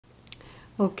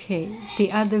Okay,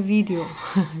 the other video,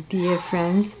 dear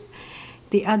friends,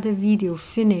 the other video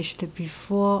finished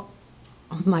before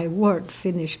my word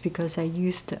finished because I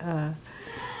used a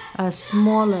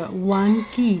smaller 1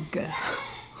 gig.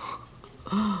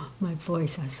 My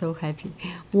boys are so happy.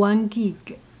 1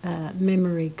 gig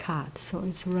memory card, so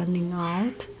it's running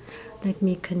out. Let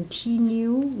me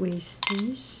continue with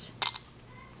this.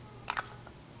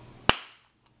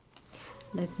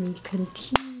 Let me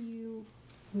continue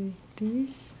with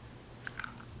this.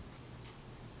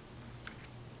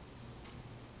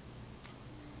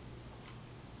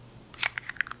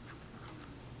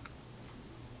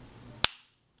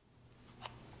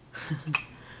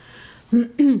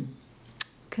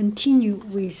 Continue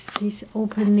with this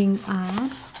opening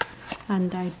up,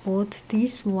 and I bought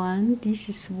this one. This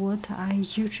is what I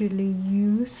usually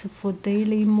use for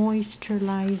daily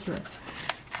moisturizer,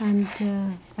 and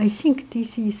I think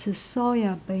this is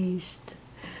soya based.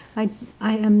 I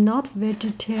am not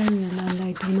vegetarian, and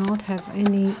I do not have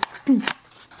any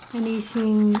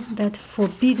anything that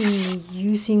forbidding me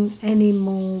using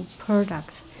animal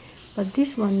products, but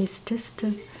this one is just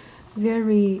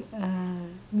very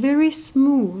very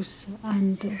smooth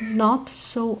and not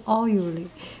so oily.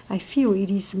 I feel it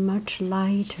is much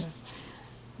lighter.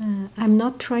 I'm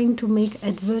not trying to make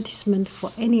advertisement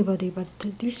for anybody, but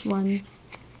this one,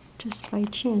 just by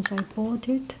chance, I bought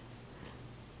it.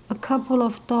 A couple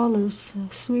of dollars,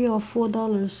 $3 or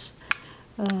 $4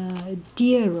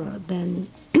 dearer than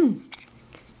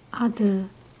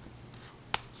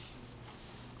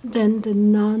than the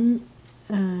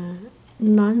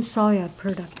non-soya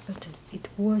product, but it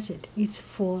was it. It's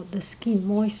for the skin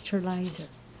moisturizer.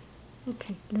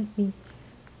 Okay,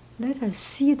 let us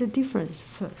see the difference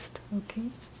first. Okay,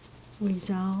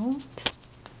 without.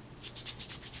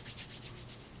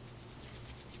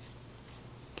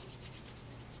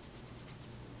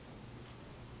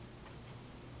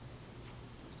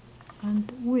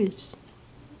 And with.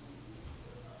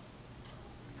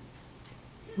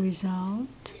 Without.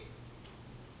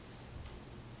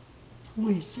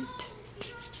 With it,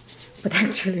 but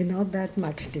actually not that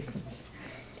much difference.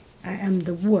 I am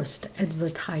the worst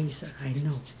advertiser, I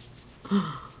know.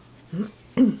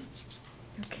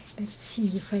 Okay, let's see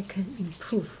if I can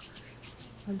improve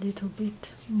a little bit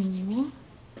more.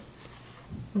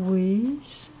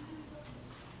 With,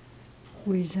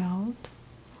 without,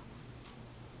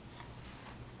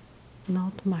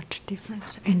 not much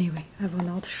difference. Anyway, I will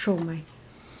not show my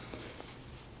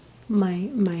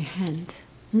hand.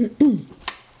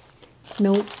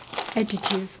 No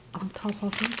additive on top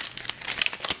of it.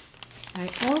 I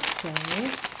also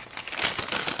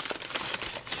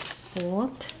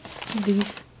bought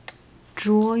this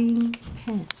drawing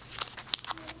pen.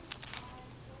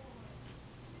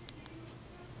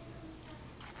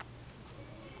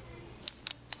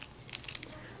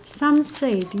 Some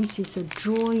say this is a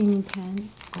drawing pen.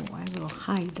 Oh, I will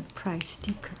hide the price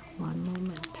sticker. One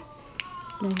moment.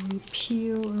 Let me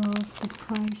peel off the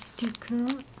price sticker.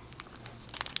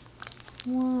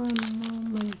 One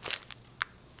moment.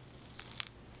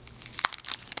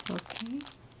 Okay,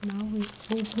 now we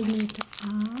open it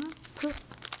up.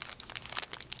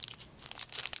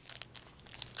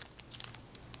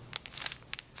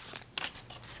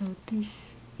 So this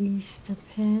is the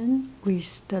pen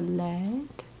with the lead.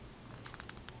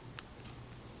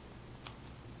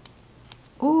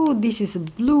 Oh, this is a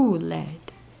blue lead.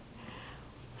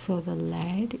 So the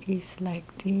lead is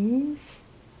like this.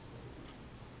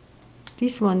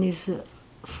 This one is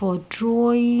for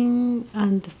drawing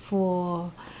and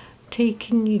for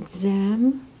taking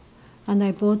exam. And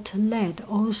I bought lead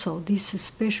also. This is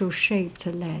special shaped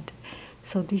lead.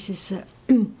 So this is a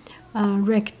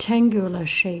rectangular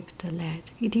shaped lead.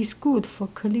 It is good for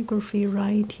calligraphy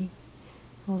writing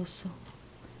also.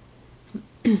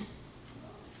 The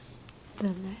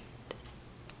lead.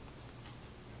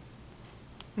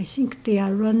 I think they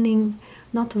are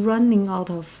not running out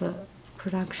of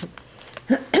production.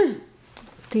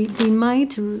 they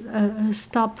might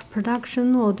stop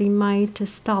production, or they might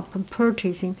stop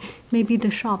purchasing. Maybe the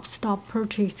shop stopped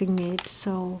purchasing it,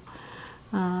 so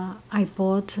I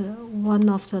bought one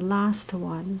of the last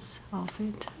ones of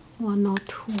it, 1 or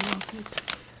 2 of it.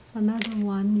 Another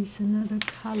one is another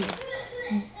color.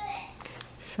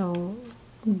 So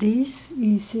this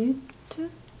is it.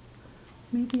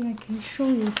 Maybe I can show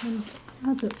you some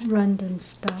other random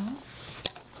stuff.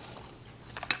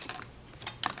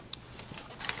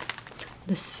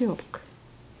 The silk.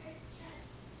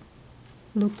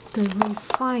 Look the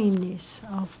refineness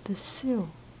of the silk.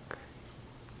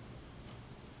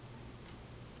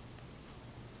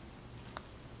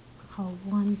 How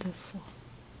wonderful.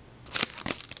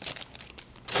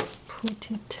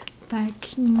 put it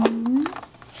back in,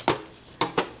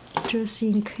 just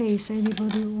in case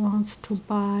anybody wants to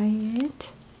buy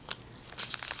it.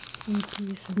 It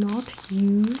is not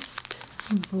used,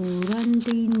 brand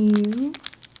new.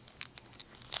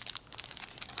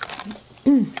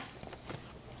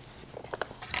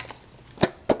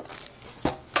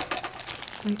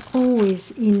 I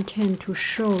always intend to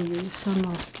show you some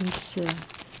of this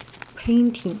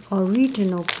painting,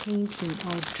 original painting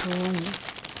or drawing.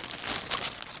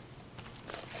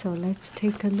 So let's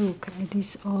take a look at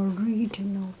this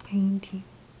original painting.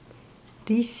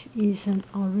 This is an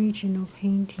original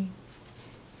painting.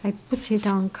 I put it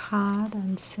on card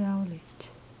and sell it.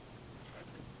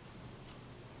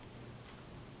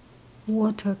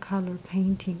 Watercolor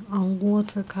painting on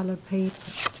watercolor paper.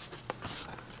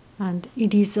 And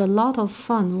it is a lot of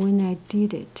fun when I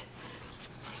did it.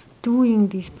 Doing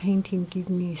this painting gave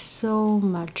me so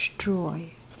much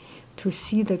joy to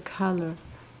see the color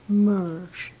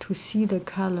merge, to see the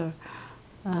color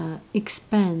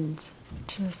expand.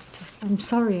 I'm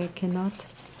sorry I cannot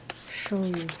show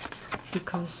you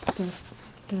because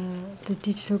the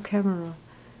digital camera,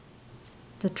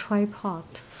 the tripod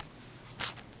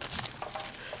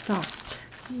stopped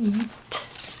it.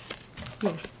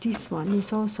 Yes, this one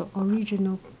is also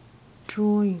original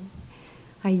drawing.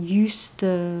 I used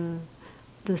the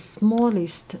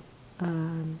smallest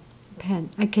pen.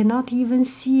 I cannot even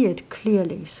see it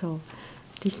clearly, so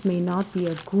this may not be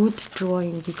a good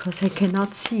drawing because I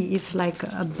cannot see. It's like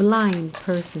a blind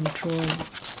person drawing.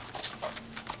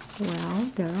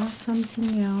 Well, there are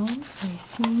something else, I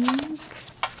think.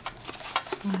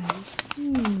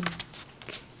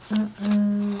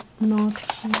 Not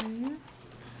here.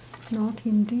 Not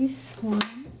in this one.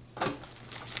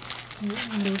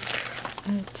 Look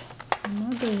at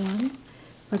another one.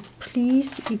 But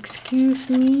please excuse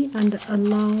me and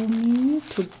allow me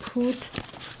to put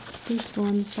this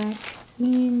one back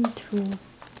into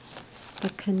the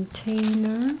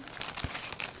container,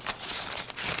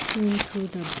 into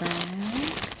the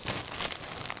bag,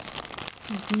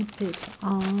 zip it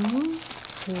on,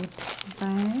 put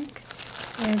back,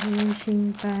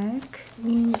 everything back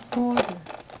in order.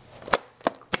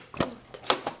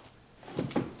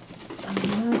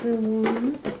 Another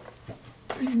one,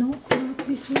 no, not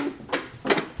this one,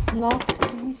 not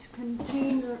this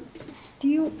container,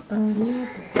 still another.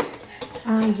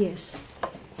 Ah, yes,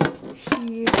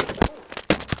 here.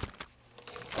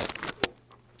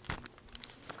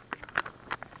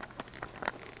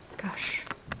 Gosh,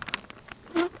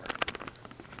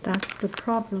 that's the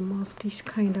problem of this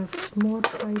kind of small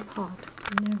tripod.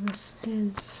 It never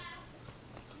stands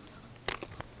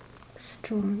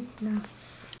strong enough.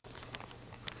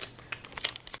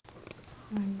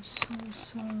 I'm so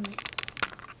sorry.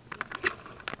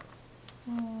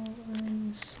 Oh,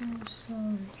 I'm so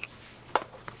sorry.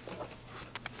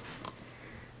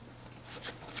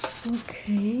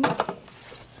 Okay.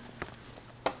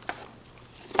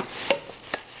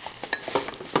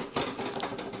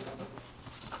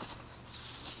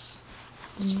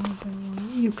 Another one.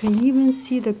 You can even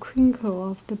see the crinkle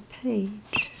of the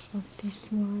page of this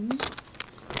one.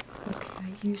 Okay,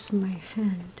 I use my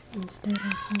hand instead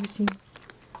of using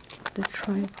the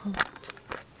tripod.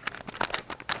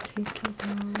 Take it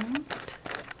out.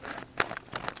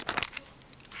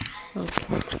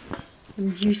 Okay,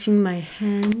 I'm using my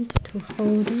hand to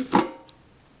hold it.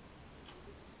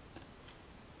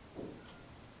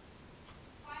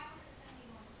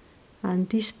 And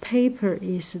this paper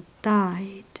is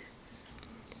dyed.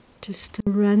 Just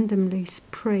randomly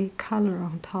spray color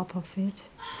on top of it.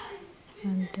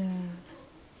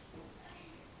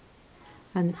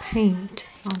 And paint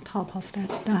on top of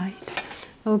that dye.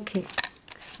 Okay,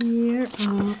 here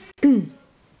are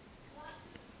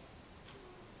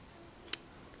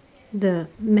the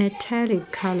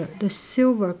metallic color, the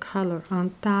silver color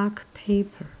on dark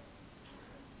paper.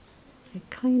 I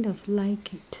kind of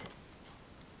like it.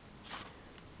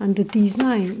 And the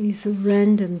design is a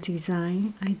random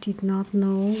design. I did not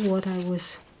know what I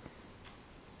was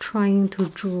trying to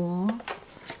draw,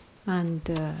 and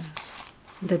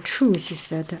the truth is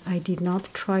that I did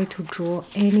not try to draw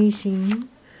anything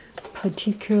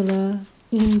particular,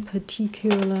 in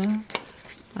particular.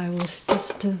 I was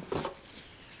just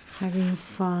having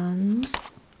fun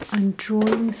and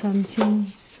drawing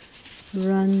something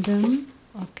random.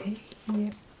 Okay,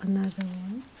 here another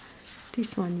one.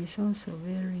 This one is also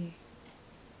very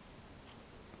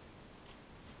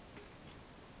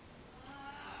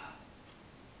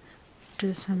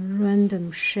just some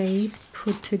random shape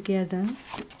put together.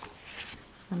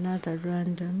 Another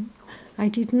random. I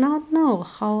did not know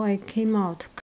how I came out